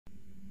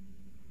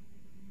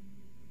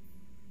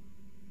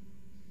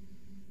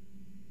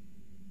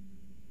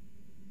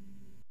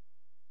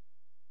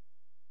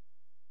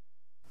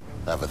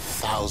I have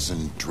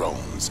 1,000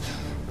 drones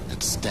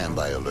at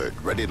standby alert,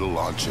 ready to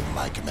launch at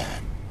my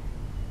command.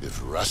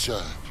 If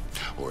Russia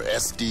or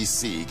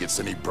SDC gets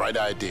any bright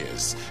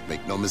ideas,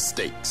 make no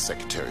mistake,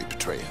 Secretary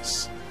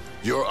Petraeus.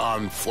 Your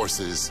armed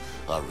forces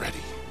are ready.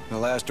 The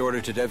last order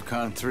to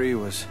DEVCON 3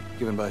 was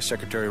given by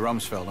Secretary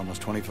Rumsfeld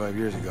almost 25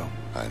 years ago.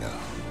 I know.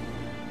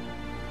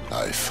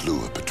 I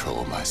flew a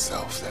patrol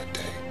myself that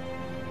day.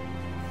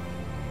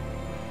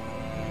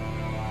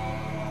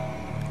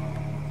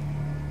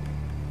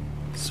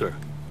 Sir.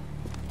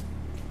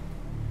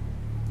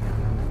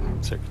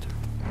 Secretary.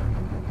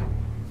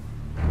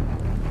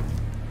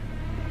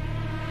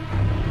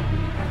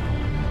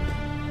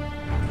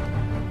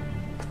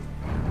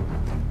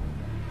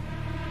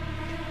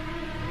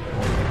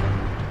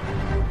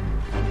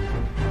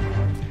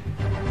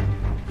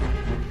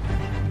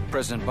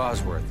 President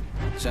Bosworth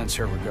sends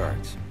her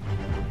regards.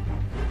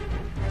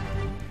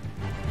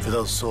 For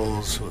those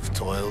souls who have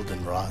toiled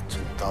and wrought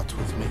and thought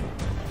with me,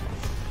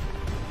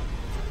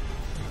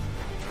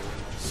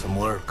 some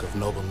work of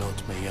noble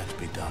note may yet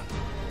be done.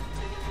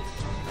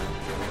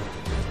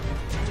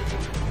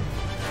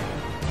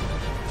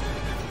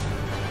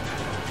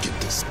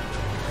 Get this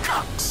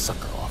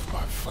cocksucker off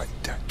my flight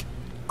deck.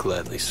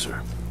 Gladly,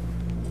 sir.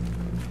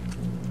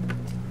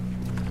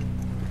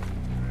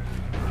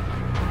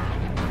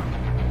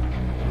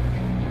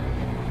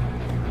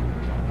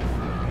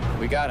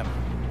 We got him.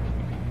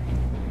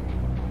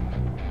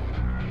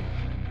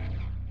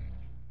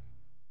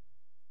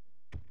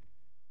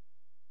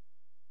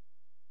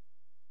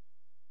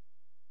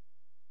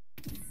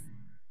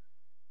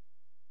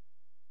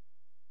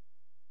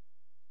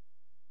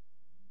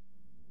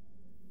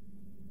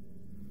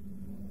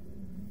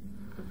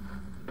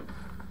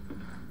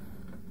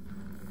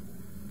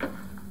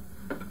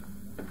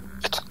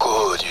 It's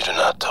good you do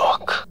not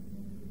talk.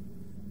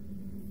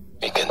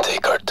 We can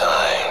take our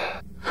time.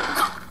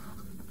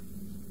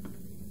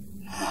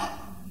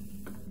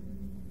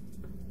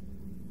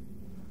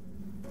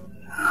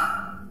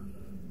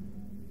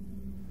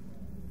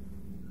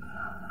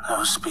 I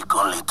will speak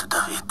only to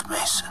David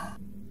Mason.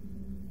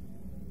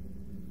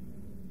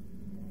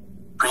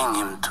 Bring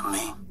him to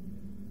me.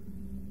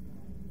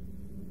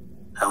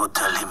 I will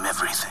tell him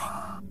everything.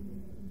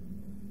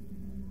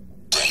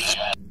 David.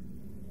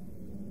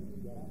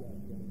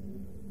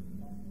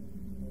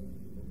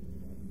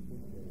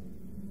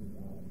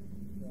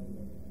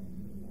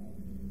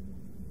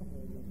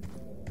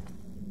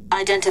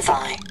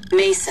 Identify.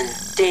 Mason,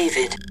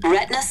 David.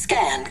 Retina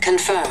scan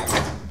confirmed.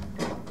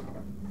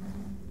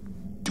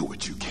 Do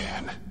what you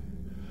can.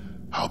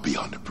 I'll be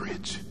on the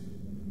bridge.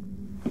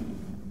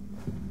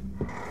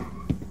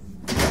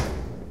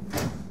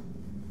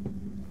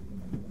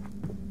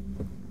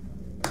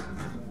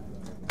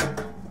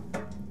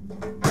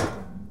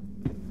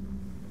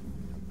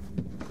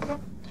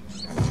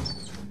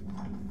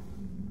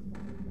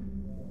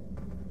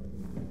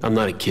 I'm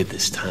not a kid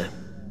this time.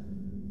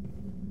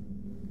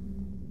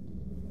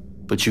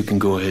 But you can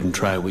go ahead and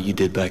try what you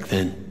did back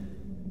then.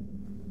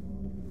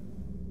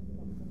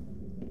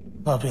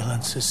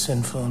 Opulence is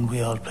sinful and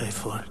we all pay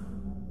for it.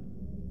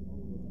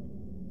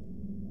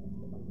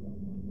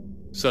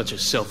 Such a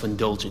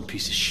self-indulgent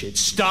piece of shit.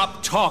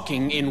 Stop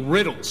talking in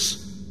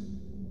riddles!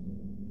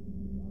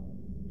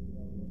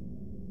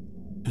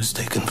 It was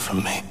taken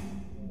from me.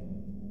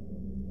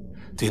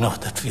 Do you know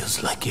what that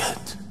feels like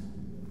yet?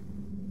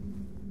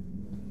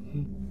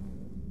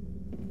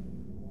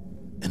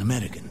 An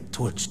American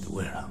torched the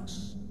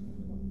warehouse.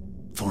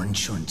 For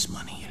insurance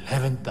money,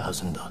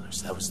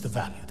 $11,000. That was the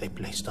value they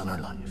placed on her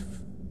life.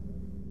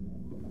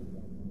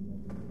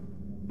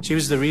 She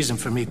was the reason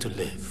for me to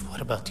live.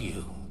 What about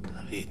you,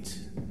 David?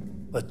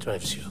 What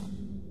drives you?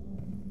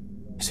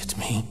 Is it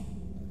me?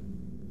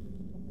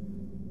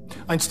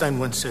 Einstein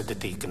once said that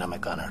the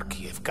economic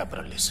anarchy of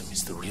capitalism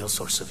is the real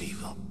source of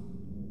evil.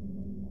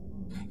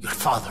 Your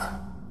father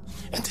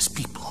and his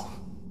people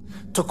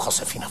took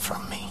Josefina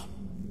from me.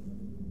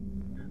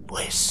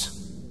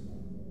 Pues,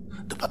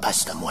 tu papá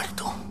está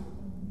muerto.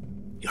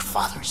 Your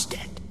father is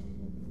dead.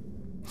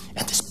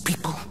 And his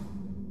people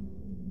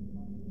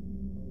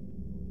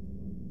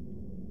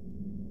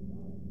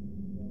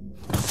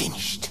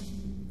finished.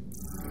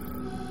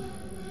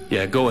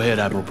 Yeah, go ahead,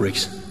 Admiral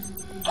Briggs.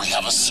 We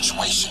have a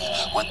situation.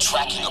 We're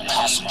tracking a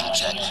passenger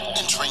jet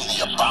entering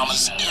the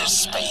Obama's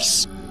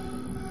airspace.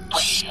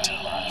 Wait,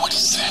 what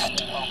is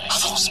that? Are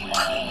those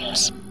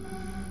birds?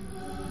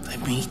 I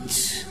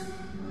meet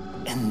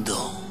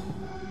Endo,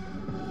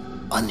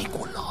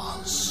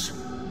 Nicholas,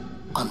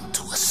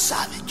 unto a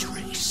savage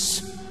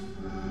race.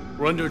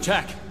 We're under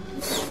attack.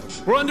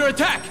 We're under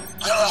attack!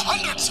 There are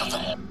hundreds of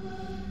them.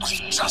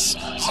 We've just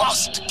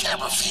lost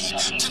camera feed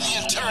to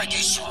the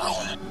interrogation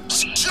room.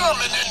 Secure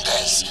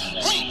Menendez.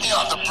 Meet me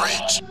on the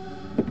bridge.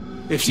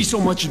 If he so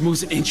much as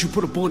moves an inch, you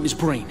put a bullet in his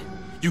brain.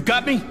 You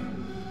got me?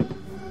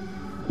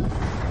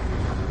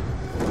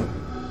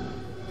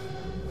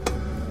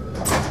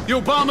 The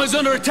Obama's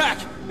under attack.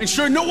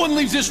 Ensure no one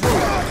leaves this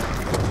room.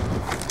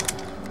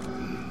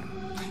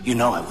 You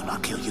know I will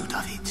not kill you,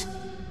 David.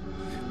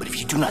 But if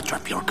you do not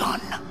drop your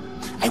gun,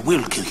 I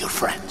will kill your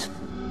friend.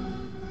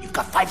 You've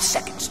got 5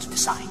 seconds to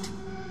decide.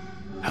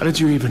 How did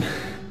you even...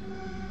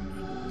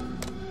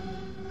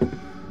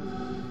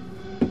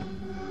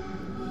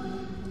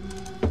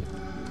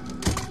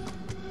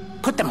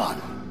 Put them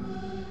on.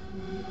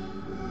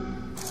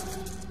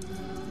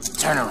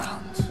 Turn around.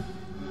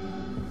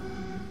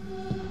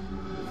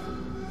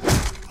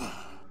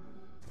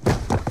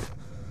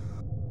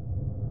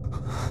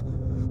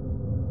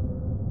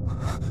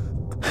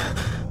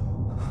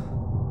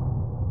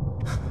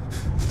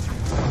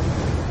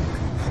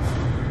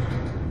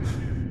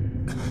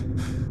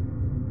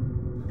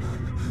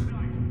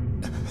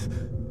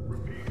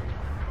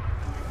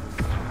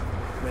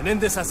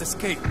 Menendez has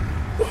escaped.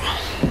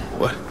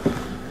 What?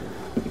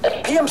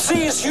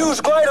 PMCs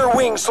use glider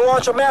wings to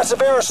launch a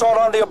massive air assault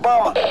on the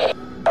Obama.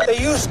 They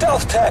use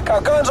stealth tech.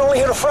 Our guns only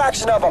hit a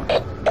fraction of them.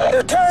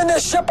 They're tearing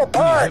this ship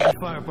apart.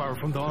 Firepower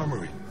from the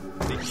armory.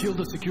 They killed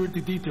the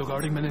security detail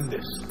guarding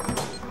Menendez.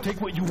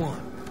 Take what you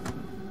want.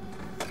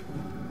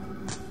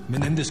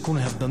 Menendez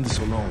couldn't have done this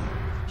alone.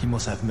 He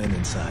must have men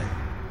inside.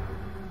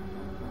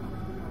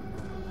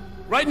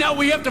 Right now,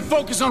 we have to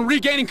focus on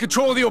regaining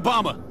control of the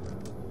Obama.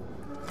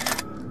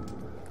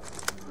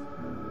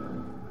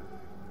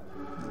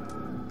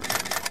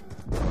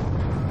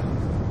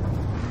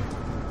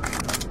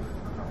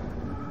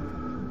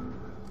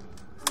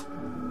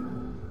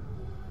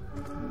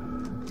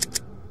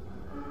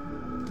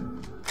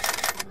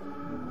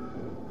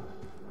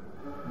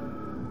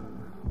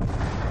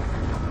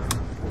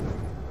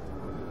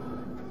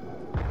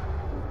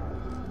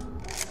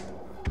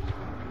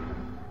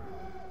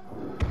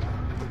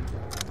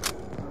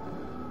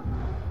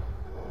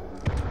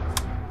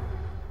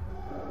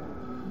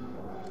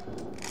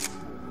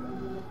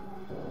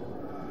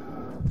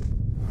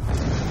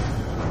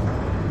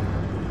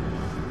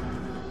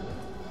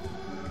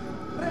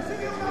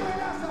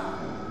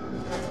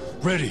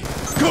 Ready.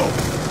 Go!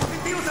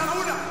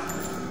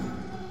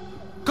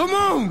 Come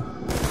on!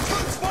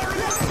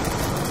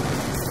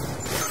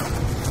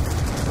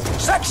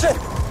 Section!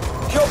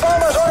 The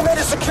Obama's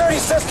automated security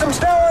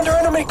system's now under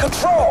enemy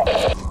control.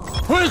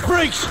 Where's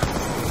Briggs?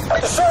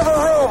 The server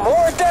room,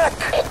 lower deck.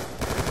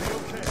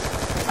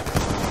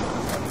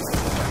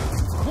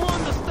 Go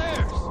on the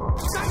stairs!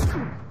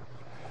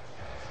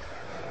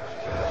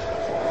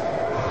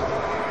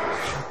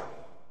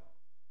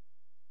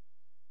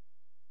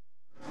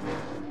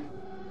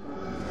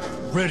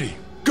 Ready.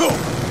 Go!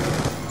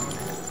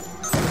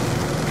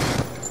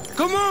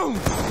 Come on!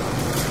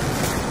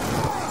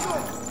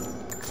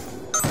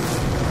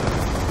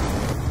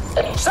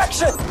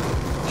 Section!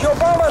 The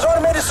Obama's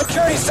automated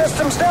security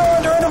system's now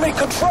under enemy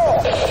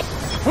control.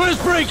 Where's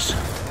Briggs?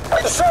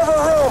 The server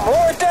room,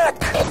 lower deck.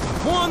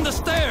 Go on the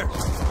stairs!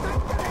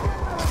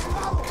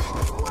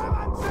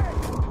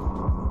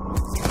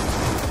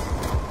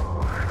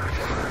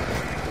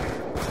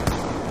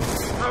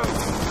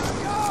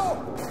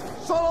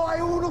 Solo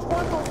hay unos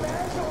cuantos de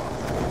ellos.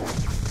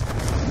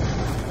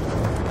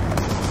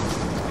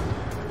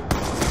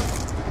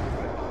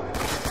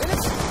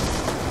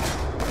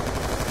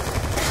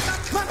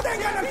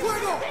 ¡Mantengan el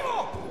fuego!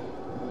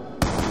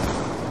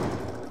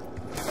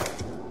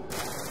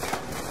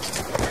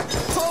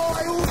 ¡Solo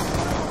hay unos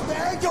cuantos de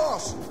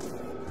ellos!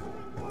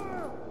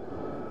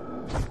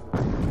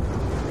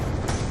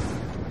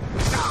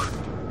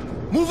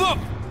 Move up!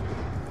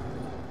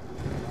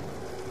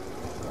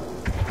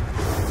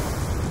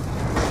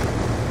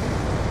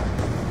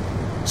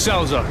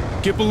 Salazar,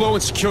 get below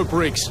and secure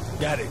Briggs.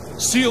 Got it.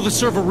 Seal the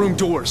server room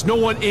doors. No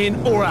one in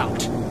or out.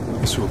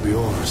 This will be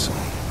over soon.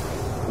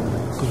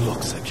 Good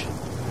luck, Section.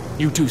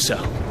 You too,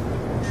 Sal.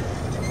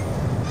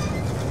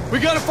 We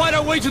gotta fight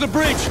our way to the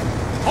bridge!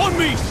 On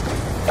me!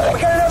 We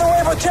got another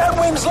wave of jet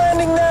wings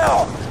landing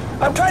now.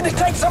 I'm trying to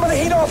take some of the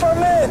heat off our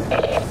men.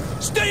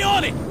 Stay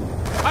on it!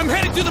 I'm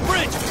headed to the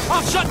bridge!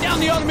 I'll shut down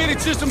the automated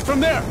system from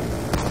there!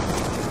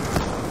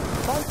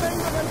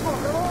 Mantengan el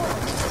corredor.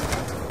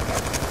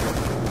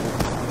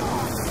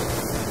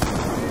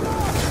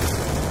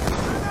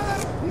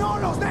 ¡No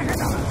los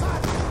dejen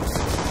avanzar!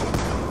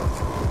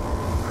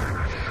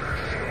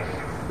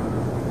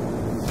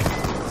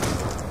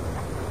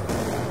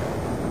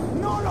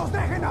 ¡No los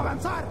dejen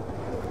avanzar!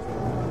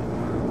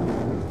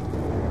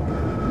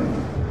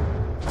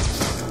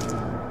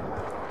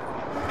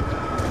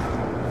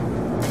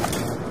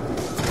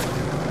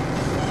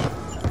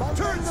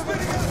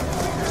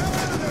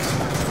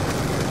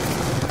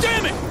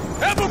 Damn it!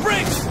 Apple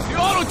Briggs! The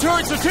auto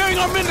turrets are tearing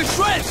our men to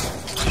shreds!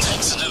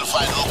 Tanks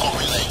identified local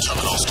relay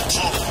terminals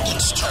controlling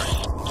each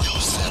turret.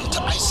 Use them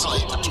to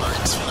isolate the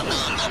turrets from the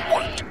main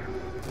network.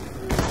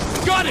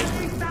 Got it!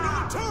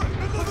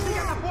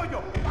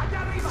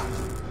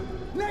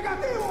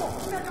 ¡Negativo!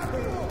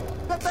 ¡Negativo!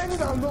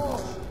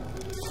 ¡Deténganlos!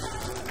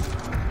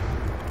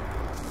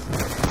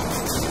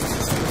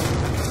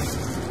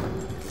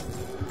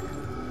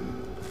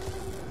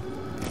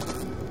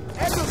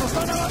 ¡Ellos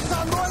están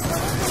avanzando!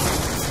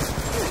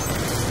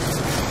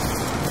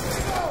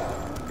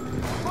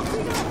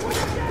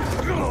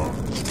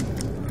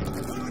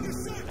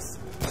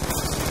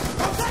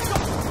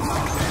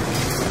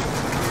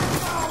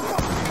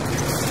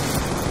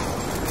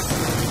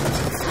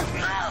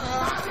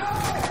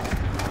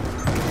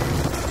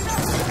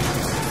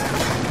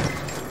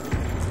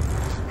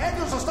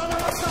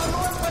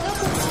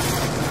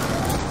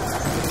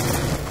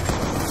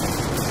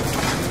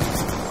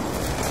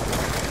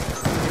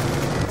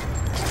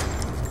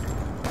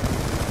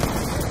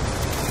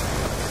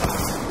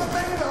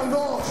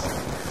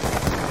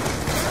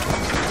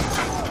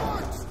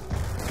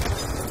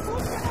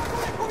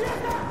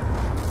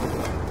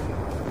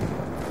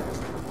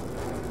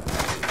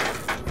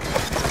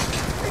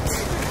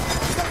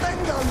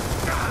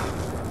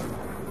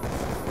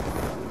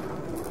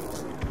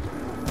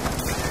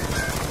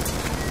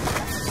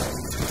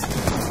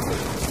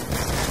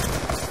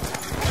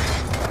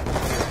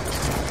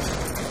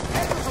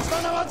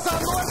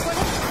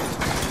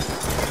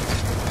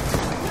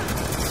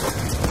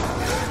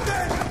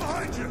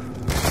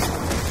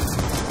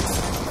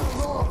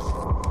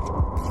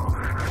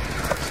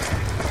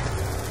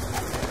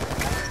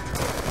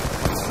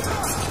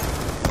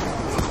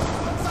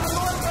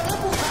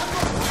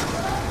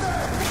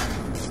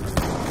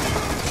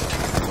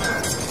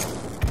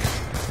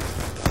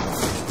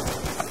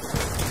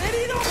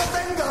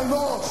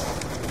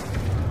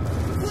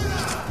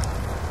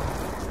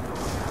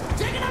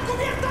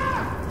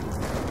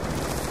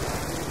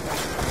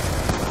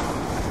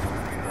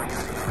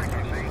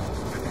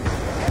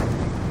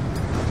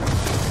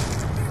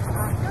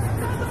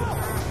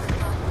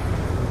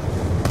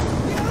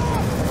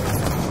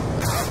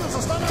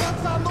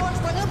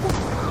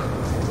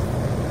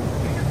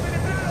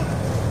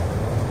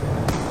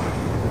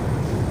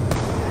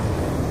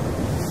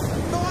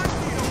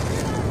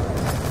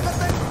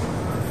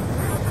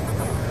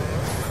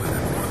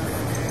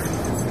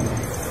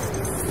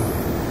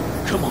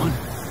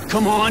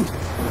 Come on.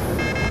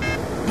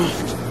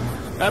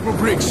 Admiral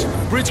Briggs,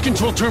 bridge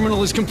control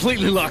terminal is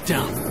completely locked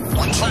down.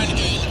 We're trying to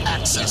gain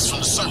access from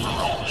the server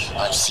room.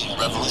 I've seen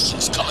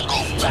revolutions come and go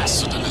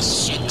faster than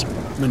this shit.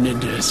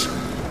 Menendez.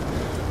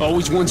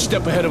 Always one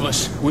step ahead of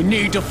us. We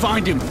need to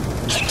find him.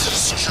 Head to the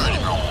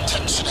security room.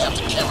 Tech should have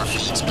the camera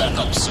feeds back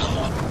up soon.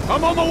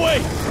 I'm on my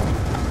way!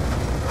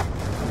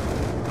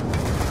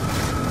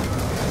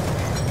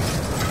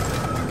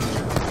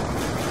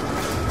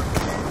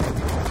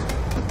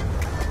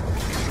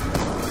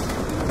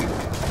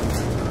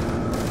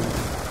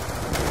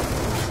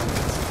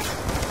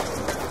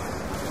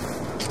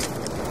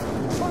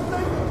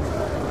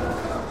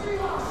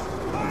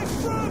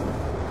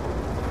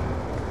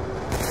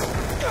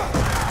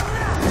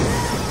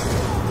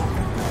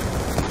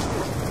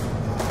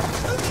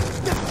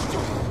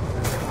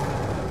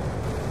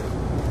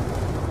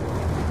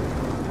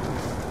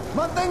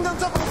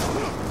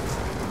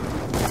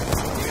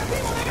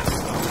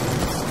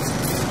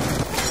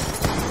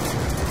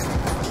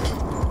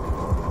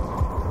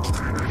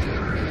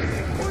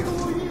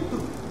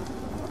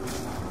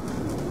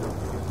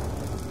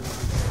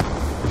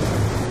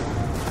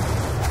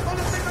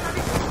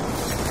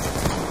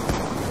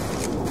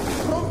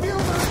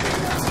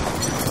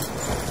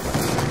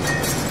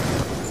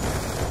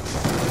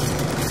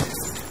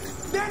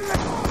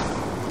 ¡Denme!